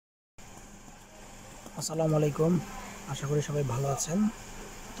আসসালামু আলাইকুম। আশা করি সবাই ভালো আছেন।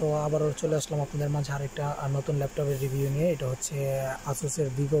 তো আবারও চলে আসলাম আপনাদের মাঝে আরেকটা নতুন ল্যাপটপের রিভিউ নিয়ে। এটা হচ্ছে আসুসের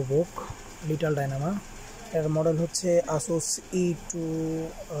ভিভোবুক লিটল ডায়নামা। এর মডেল হচ্ছে Asus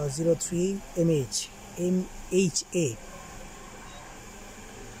E203NAH।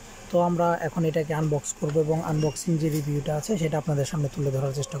 তো আমরা এখন এটাকে আনবক্স করব এবং আনবক্সিং যে রিভিউটা আছে সেটা আপনাদের সামনে তুলে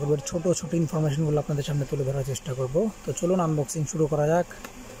ধরার চেষ্টা করব। ছোট ছোট ইনফরমেশনগুলো আপনাদের সামনে তুলে ধরার চেষ্টা করব। তো চলুন আনবক্সিং শুরু করা যাক।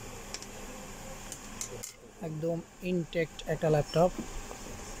 একদম ইনটেক্ট একটা ল্যাপটপ।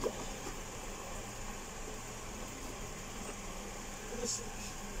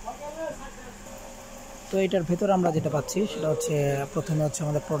 তো এটার ভেতরে আমরা যেটা পাচ্ছি সেটা হচ্ছে প্রথমে হচ্ছে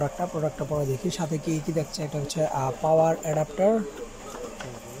আমাদের প্রোডাক্টটা পরে দেখি। সাথে কি কি দেখছে, একটা হচ্ছে পাওয়ার অ্যাডাপ্টার।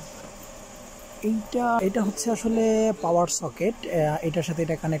 এটা হচ্ছে আসলে পাওয়ার সকেট। এটার সাথে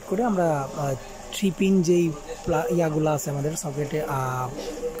এটা কানেক্ট করে আমরা 3 পিন যেই ইয়াগুলো আছে আমাদের সকেটে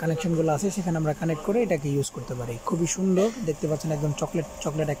কানেকশনগুলো আছে সেখানে আমরা কানেক্ট করে এটাকে ইউজ করতে পারি। খুবই সুন্দর দেখতে পাচ্ছেন, একদম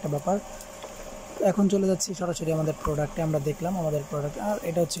চকলেট একটা ব্যাপার। এখন চলে যাচ্ছি সরাসরি আমাদের প্রোডাক্টে। আমরা দেখলাম আমাদের প্রোডাক্ট, আর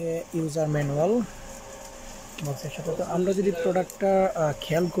এটা হচ্ছে ইউজার ম্যানুয়াল বক্সের সাথে। তো আমরা যদি প্রোডাক্টটা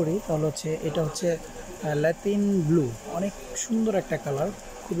খেয়াল করি তাহলে হচ্ছে এটা হচ্ছে ল্যাটিন ব্লু, অনেক সুন্দর একটা কালার,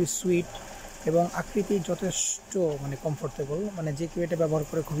 খুবই সুইট এবং আকৃতি যথেষ্ট কমফোর্টেবল। যে কেউ এটা ব্যবহার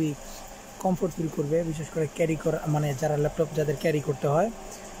করে খুবই কমফোর্ট ফিল করবে, বিশেষ করে ক্যারি করা, যারা ল্যাপটপ যাদের ক্যারি করতে হয়।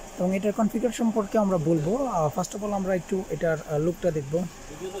 এবং এটার কনফিগার সম্পর্কে আমরা বলবো। ফার্স্ট অফ অল আমরা একটু এটার লুকটা দেখব।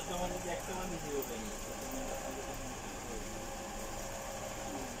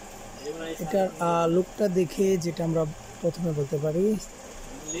 এটার লুকটা দেখে যেটা আমরা প্রথমে বলতে পারি,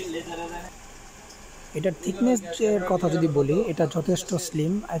 এটার থিকনেস এর কথা যদি বলি, এটা যথেষ্ট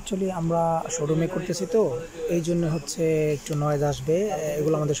স্লিম। অ্যাকচুয়ালি আমরা শোরুমে করতেছি, তো এই জন্য হচ্ছে একটু নয়েজ আসবে,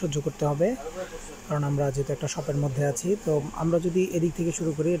 এগুলো আমাদের সহ্য করতে হবে, কারণ আমরা যেহেতু একটা শপের মধ্যে আছি। তো আমরা যদি এদিক থেকে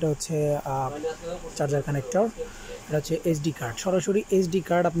শুরু করি, এটা হচ্ছে চার্জার কানেক্টর, এটা হচ্ছে এসডি কার্ড, সরাসরি এসডি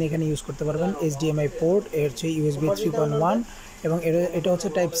কার্ড আপনি এখানে ইউজ করতে পারবেন। HDMI পোর্ট, এর হচ্ছে USB 3.1, এবং এটা হচ্ছে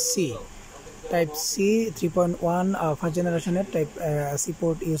টাইপ সি 3.1 ফার্স্ট জেনারেশনের টাইপ সি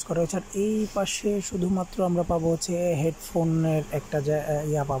পোর্ট ইউজ করা হয়েছে। আর এই পাশে শুধুমাত্র আমরা পাবো হচ্ছে হেডফোনের একটা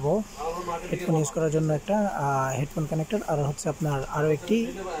পাবো, হেডফোন ইউজ করার জন্য একটা হেডফোন কানেক্টর, আর হচ্ছে আপনার আরও একটি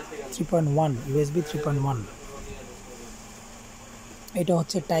 3.1 USB 3.1। এটা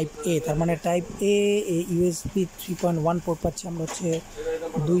হচ্ছে টাইপ এ, তার টাইপ এ USB 3.1 পোর্ট পাচ্ছি আমরা হচ্ছে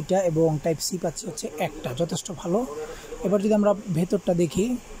 2টা, এবং টাইপ সি পাচ্ছি হচ্ছে একটা, যথেষ্ট ভালো। এবার যদি আমরা ভেতরটা দেখি,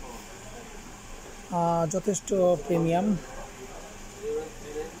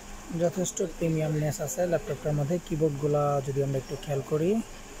 যথেষ্ট প্রিমিয়ামনেস আছে ল্যাপটপটার মধ্যে। কিবোর্ডগুলো যদি আমরা একটু খেয়াল করি,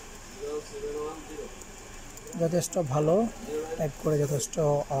 যথেষ্ট ভালো, টাইপ করে যথেষ্ট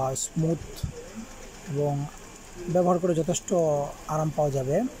স্মুথ এবং ব্যবহার করে যথেষ্ট আরাম পাওয়া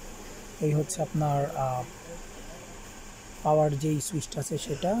যাবে। এই হচ্ছে আপনার পাওয়ার যেই সুইচটা আছে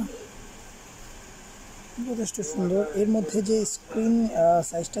সেটা যথেষ্ট সুন্দর। এর মধ্যে যে স্ক্রিন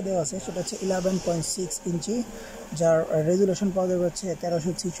সাইজটা দেওয়া আছে সেটা হচ্ছে 11.6 ইঞ্চি, যার রেজুলেশন পাওয়া যাবে হচ্ছে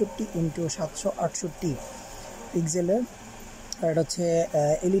 1366x768 পিক্সেলের। আর এটা হচ্ছে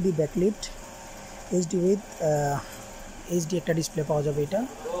এলইডি ব্যাকলিট, এইচডি একটা ডিসপ্লে পাওয়া যাবে এটা।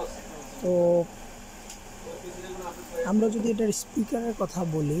 তো আমরা যদি এটার স্পিকারের কথা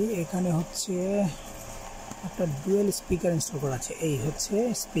বলি, এখানে হচ্ছে একটা ডুয়েল স্পিকার ইনস্টল করা আছে। এই হচ্ছে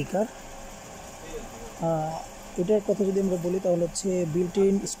স্পিকার। এটার কথা যদি আমরা বলি তাহলে হচ্ছে built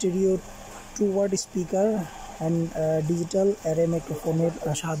in stereo 2 watt speaker and digital array মাইক্রোফোনের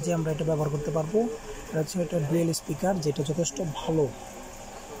সাহায্যে আমরা এটা ব্যবহার করতে পারবো। এটা হচ্ছে একটা ডুয়েল স্পিকার, যেটা যথেষ্ট ভালো।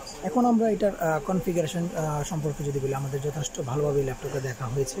 এখন আমরা এটার কনফিগারেশন সম্পর্কে যদি বলি, আমাদের যথেষ্ট ভালোভাবে ল্যাপটপটা দেখা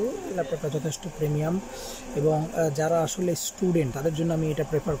হয়েছে। ল্যাপটপটা যথেষ্ট প্রিমিয়াম, এবং যারা আসলে স্টুডেন্ট তাদের জন্য আমি এটা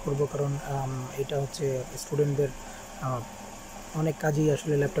প্রেফার করব, কারণ এটা হচ্ছে স্টুডেন্টদের অনেক কাজেই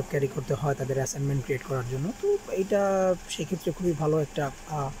আসলে ল্যাপটপ ক্যারি করতে হয় তাদের অ্যাসাইনমেন্ট ক্রিয়েট করার জন্য। তো এইটা সেক্ষেত্রে খুবই ভালো একটা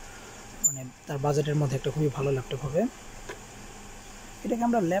তার বাজেটের মধ্যে একটা খুবই ভালো ল্যাপটপ হবে। এটাকে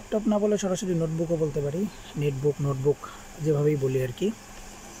আমরা ল্যাপটপ না বলে সরাসরি নোটবুকও বলতে পারি, নোটবুক যেভাবেই বলি আর কি।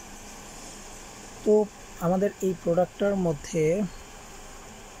 তো আমাদের এই প্রোডাক্টটার মধ্যে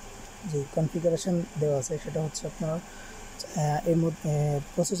যে কনফিগারেশন দেওয়া আছে সেটা হচ্ছে আপনার এর মধ্যে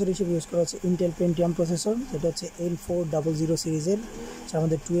প্রসেসর হিসেবে ইউজ করা হচ্ছে ইন্টেল পেন্টিয়াম প্রসেসর, যেটা হচ্ছে N4000 সিরিজের।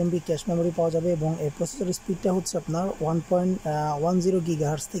 আমাদের 2 MB ক্যাশ মেমোরি পাওয়া যাবে, এবং এই প্রসেসরের স্পিডটা হচ্ছে আপনার 1.10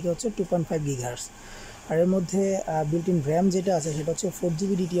 GHz থেকে হচ্ছে 2.5 GHz। আর এর মধ্যে বিল্ট ইন র্যাম যেটা আছে সেটা হচ্ছে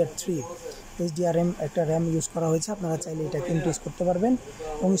 4GB DDR3 SDRAM একটা র্যাম ইউজ করা হয়েছে। আপনারা চাইলে এটা কিন্তু ইউজ করতে পারবেন।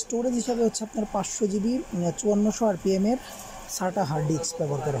 এবং স্টোরেজ হিসাবে হচ্ছে আপনার 500GB 5400 RPM এর SATA হার্ড ডিস্ক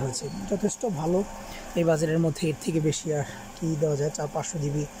ব্যবহার করা হয়েছে, যথেষ্ট ভালো। এই বাজারের মধ্যে এর থেকে বেশি আর কি দেওয়া যায়, 500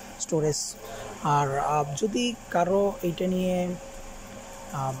 GB স্টোরেজ। আর যদি কারো এইটা নিয়ে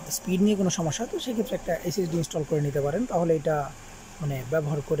স্পিড নিয়ে কোনো সমস্যা, তো সেক্ষেত্রে একটা SSD ইনস্টল করে নিতে পারেন, তাহলে এটা মানে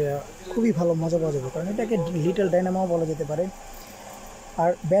ব্যবহার করে খুবই ভালো মজা পাওয়া যাবে, কারণ এটাকে লিটল ডাইনামো বলা যেতে পারে।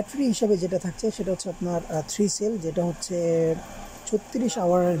 আর ব্যাটারি হিসাবে যেটা থাকছে সেটা হচ্ছে আপনার 3 সেল, যেটা হচ্ছে 36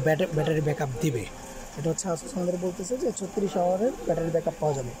 আওয়ারের ব্যাটারি ব্যাকআপ দিবে। এটা হচ্ছে ASUS আমাদের বলতেছে যে 36 আওয়ারের ব্যাটারি ব্যাকআপ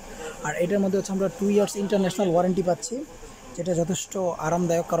পাওয়া যাবে। আর এটার মধ্যে হচ্ছে আমরা 2 ইয়ার্স ইন্টারন্যাশনাল ওয়ারেন্টি পাচ্ছি, যেটা যথেষ্ট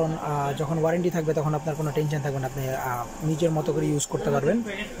আরামদায়ক, কারণ যখন ওয়ারেন্টি থাকবে তখন আপনার কোনো টেনশন থাকবে না, আপনি নিজের মতো করে ইউজ করতে পারবেন।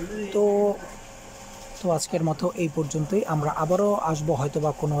 তো আজকের মতো এই পর্যন্তই। আমরা আবারও আসবো হয়তো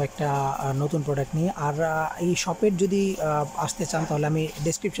বা কোনো একটা নতুন প্রোডাক্ট নিয়ে। আর এই শপের যদি আসতে চান, তাহলে আমি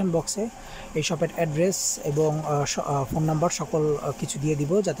ডেসক্রিপশন বক্সে এই শপের অ্যাড্রেস এবং ফোন নাম্বার সকল কিছু দিয়ে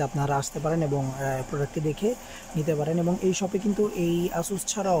দিব, যাতে আপনারা আসতে পারেন এবং প্রোডাক্টটি দেখে নিতে পারেন। এবং এই শপে কিন্তু এই ASUS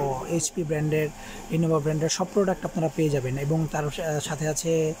ছাড়াও HP ব্র্যান্ডের, Lenovo ব্র্যান্ডের সব প্রোডাক্ট আপনারা পেয়ে যাবেন, এবং তার সাথে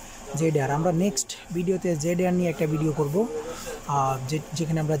আছে ZR। আমরা নেক্সট ভিডিওতে ZR নিয়ে একটা ভিডিও করব,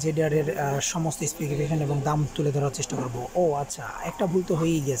 যেখানে আমরা ZR এর সমস্ত স্পেসিফিকেশন এবং দাম তুলে ধরার চেষ্টা করব। ও আচ্ছা, একটা ভুল তো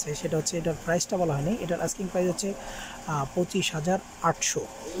হয়েই গেছে, সেটা হচ্ছে এটার প্রাইসটা বলা হয়নি। এটার আস্কিং প্রাইস হচ্ছে 25,800,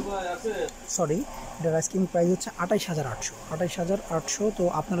 সরি, এটার আস্কিং প্রাইস হচ্ছে 28,800। তো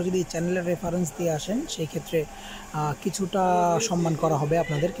আপনারা যদি চ্যানেলের রেফারেন্স দিয়ে আসেন, সেই ক্ষেত্রে কিছুটা সম্মান করা হবে,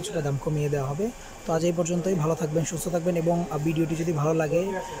 আপনাদের কিছুটা দাম কমিয়ে দেওয়া হবে। তো আজ এই পর্যন্তই। ভালো থাকবেন, সুস্থ থাকবেন, এবং ভিডিওটি যদি ভালো লাগে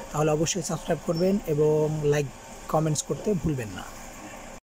তাহলে অবশ্যই সাবস্ক্রাইব করবেন এবং লাইক কমেন্টস করতে ভুলবেন না।